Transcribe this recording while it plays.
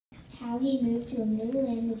how he moved to a new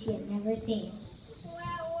land which he had never seen.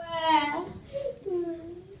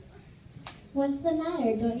 What's the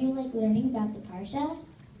matter? Don't you like learning about the Parsha?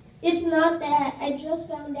 It's not that. I just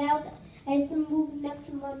found out I have to move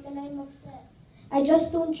next month and I'm upset. I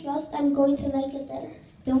just don't trust I'm going to like it there.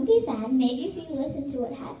 Don't be sad. Maybe if you listen to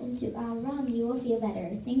what happened to Ram, you will feel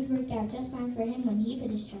better. Things worked out just fine for him when he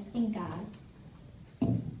put his trust in God.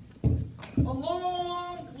 A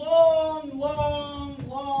long, long, long,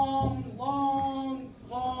 long, long,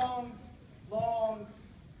 long, long,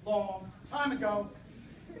 long time ago,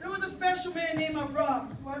 there was a special man named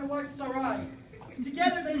Avram who had a wife Sarai.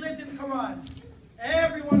 Together they lived in Haran.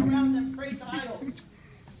 Everyone around them prayed to idols.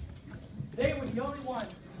 They were the only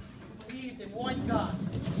ones who believed in one God.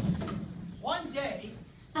 One day,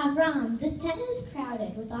 Avram, this tent is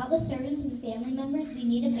crowded. With all the servants and family members, we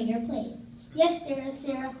need a bigger place. Yes, there is,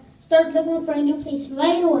 Sarah. Start looking for a new place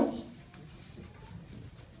right away.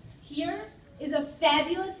 Here is a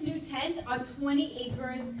fabulous new tent on 20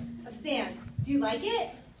 acres of sand. Do you like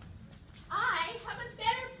it? I have a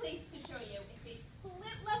better place to show you. It's a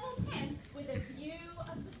split-level tent with a view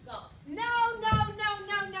of the Gulf. No.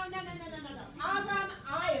 Avram,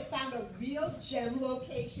 I have found a real gem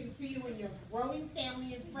location for you and your growing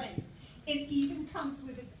family and friends. It even comes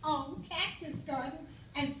with its own cactus garden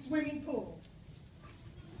and swimming pool.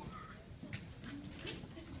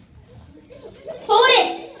 Hold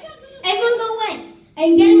it! Everyone go away.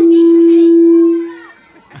 I'm getting a major headache.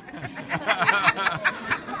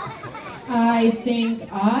 I think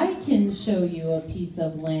I can show you a piece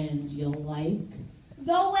of land you'll like.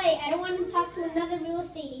 Go away. I don't want to talk to another real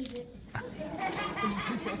estate agent.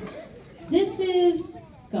 This is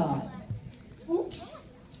God. Oops.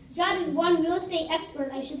 God is one real estate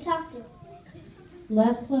expert I should talk to.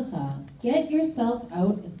 Lech lecha, get yourself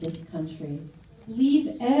out of this country.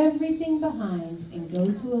 Leave everything behind and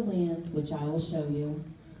go to a land which I will show you.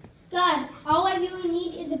 God, all I really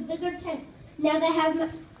need is a bigger tent. Now that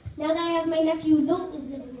I have my nephew Lot is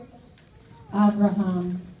living with us.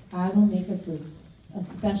 Abraham, I will make a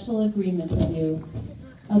special agreement with you.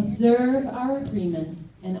 Observe our agreement,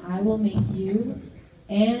 and I will make you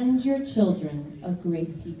and your children a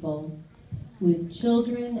great people, with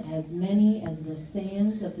children as many as the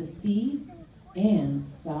sands of the sea and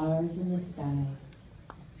stars in the sky.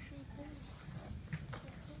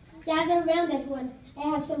 Gather around, everyone. I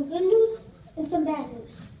have some good news and some bad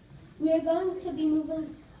news. We are going to be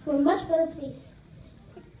moving to a much better place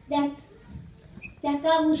that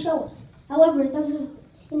God will show us. However, it does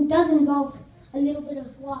involve a little bit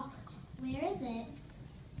of walk. Where is it?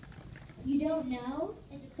 You don't know?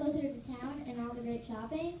 It's closer to town and all the great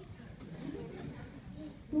shopping?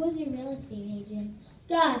 Who is your real estate agent?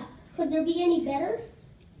 God, could there be any better?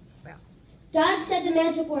 God said the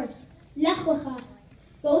magic words, Lech lecha,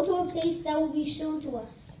 go to a place that will be shown to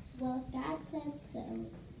us. Well, if God said so,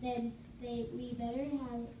 then we better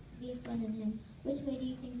be fun in him. Which way do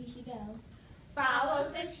you think we should go? Follow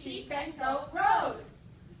the sheep and goat road.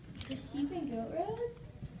 The sheep and goat road?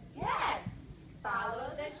 Yes.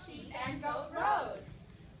 Follow the sheep and goat road.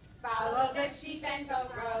 Follow the sheep and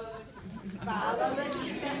goat road. Follow the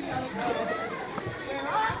sheep and goat road. We're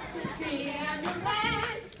off to see a new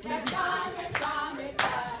land that God has promised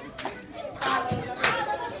us. Follow the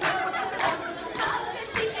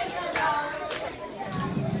sheep and goat road.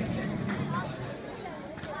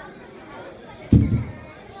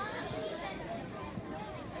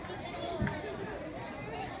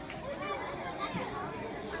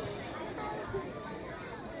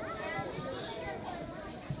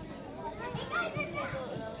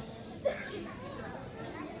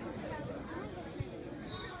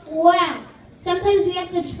 Wow. Sometimes we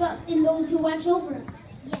have to trust in those who watch over us.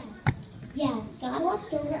 Yes. God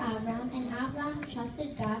watched over Avram, and Avram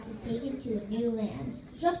trusted God to take him to a new land.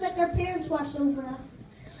 Just like our parents watched over us,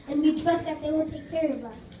 and we trust that they will take care of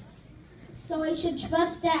us. So I should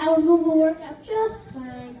trust that our move will work out just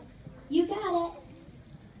fine. You got it.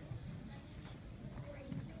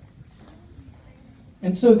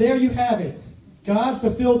 And so there you have it. God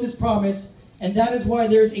fulfilled his promise, and that is why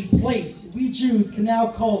there's a place we Jews can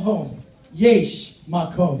now call home. Yesh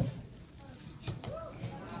Makom.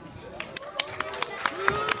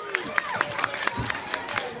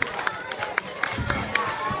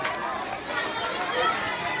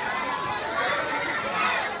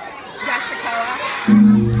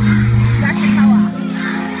 Yashikoa.